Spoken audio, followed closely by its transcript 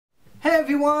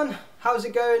everyone, how's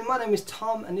it going? My name is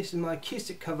Tom and this is my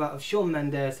acoustic cover of Shawn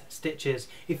Mendes Stitches.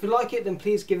 If you like it, then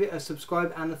please give it a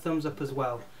subscribe and a thumbs up as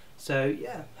well. So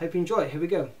yeah, hope you enjoy it. Here we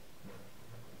go.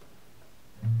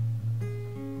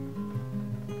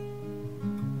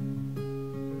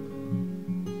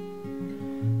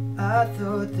 I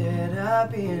thought that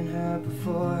I'd been hurt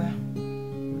before,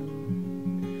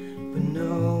 but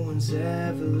no one's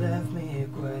ever left me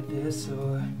quite this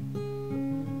sore.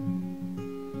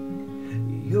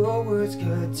 Your words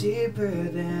cut deeper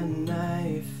than a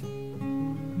knife.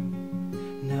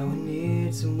 Now I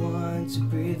need someone to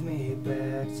breathe me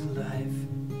back to life.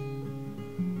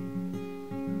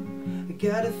 I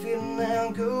got a feeling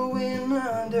I'm going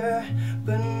under,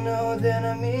 but I know that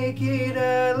I make it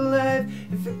out alive.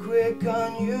 If I quit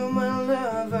on you, my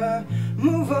lover,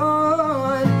 move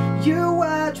on. You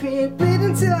watch me bleed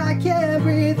until I can't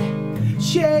breathe,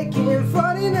 shaking,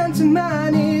 falling onto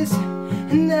my knees.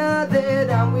 And now that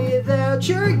I'm without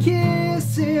your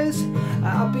kisses,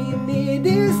 I'll be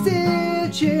needing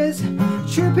stitches,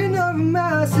 tripping over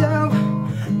myself,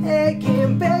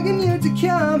 aching, begging you to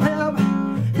come help.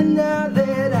 And now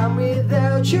that I'm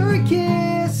without your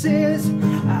kisses,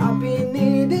 I'll be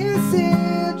needing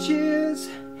stitches,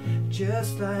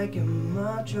 just like a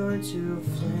moth drawn to a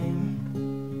flame.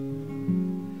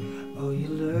 Oh, you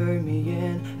lured me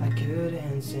in, I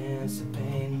couldn't sense the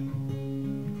pain.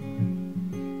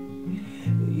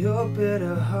 Your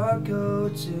bitter heart go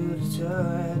to the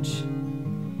touch.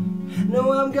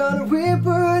 No, I'm gonna rip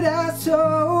what I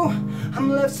sow. I'm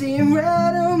left seeing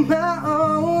red on my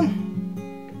own.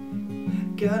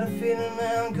 Got a feeling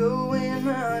I'm going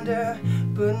under,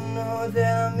 but know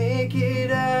that I'll make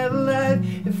it out alive.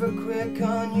 If I quit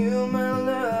on you, my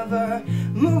lover,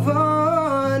 move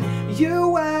on. You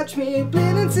watch me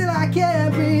bleed until I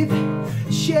can't breathe,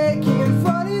 shaking,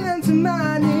 falling onto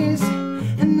my knees.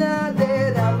 And now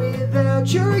that I'm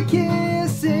without your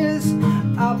kisses,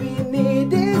 I'll be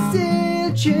needing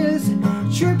stitches,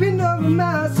 tripping over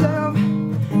myself,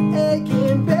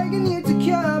 aching, begging you to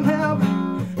come help.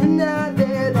 And now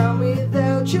that I'm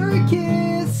without your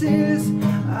kisses,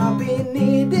 I'll be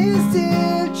needing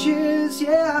stitches,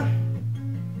 yeah.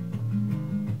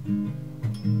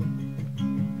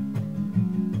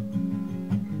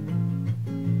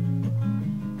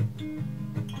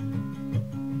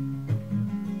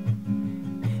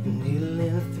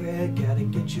 Gotta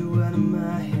get you out of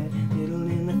my head. Needle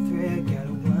in a thread,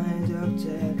 gotta wind up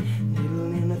dead.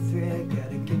 Needle in a thread,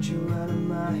 gotta get you out of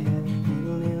my head.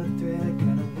 Needle in a thread,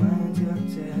 gotta wind up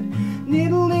dead.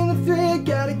 Needle in a thread,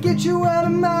 gotta get you out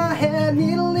of my head.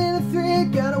 Needle in a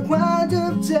thread, gotta wind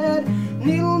up dead.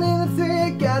 Needle in a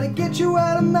thread, gotta get you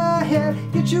out of my head.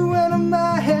 Get you out of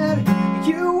my head.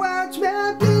 You watch me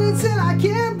bleed until I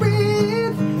can't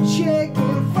breathe,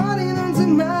 shaking, falling onto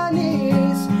my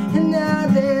knees. And now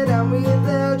that I'm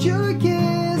without your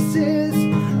kisses,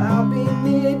 I'll be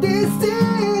needing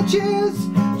stitches,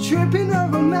 tripping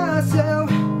over myself,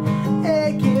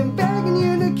 aching, begging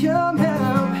you to come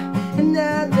help. And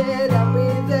now that I'm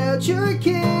without your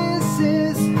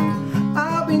kisses,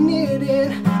 I'll be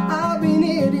needing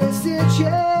stitches.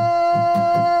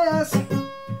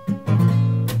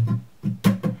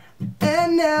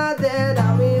 And now that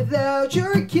I'm without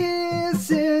your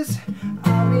kisses,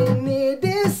 I'll be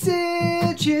needing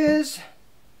stitches.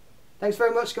 Thanks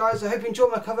very much, guys. I hope you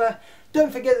enjoyed my cover.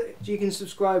 Don't forget that you can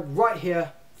subscribe right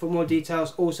here for more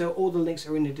details. Also, all the links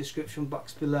are in the description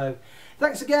box below.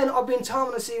 Thanks again. I've been Tom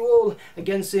and I'll see you all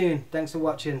again soon. Thanks for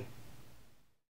watching.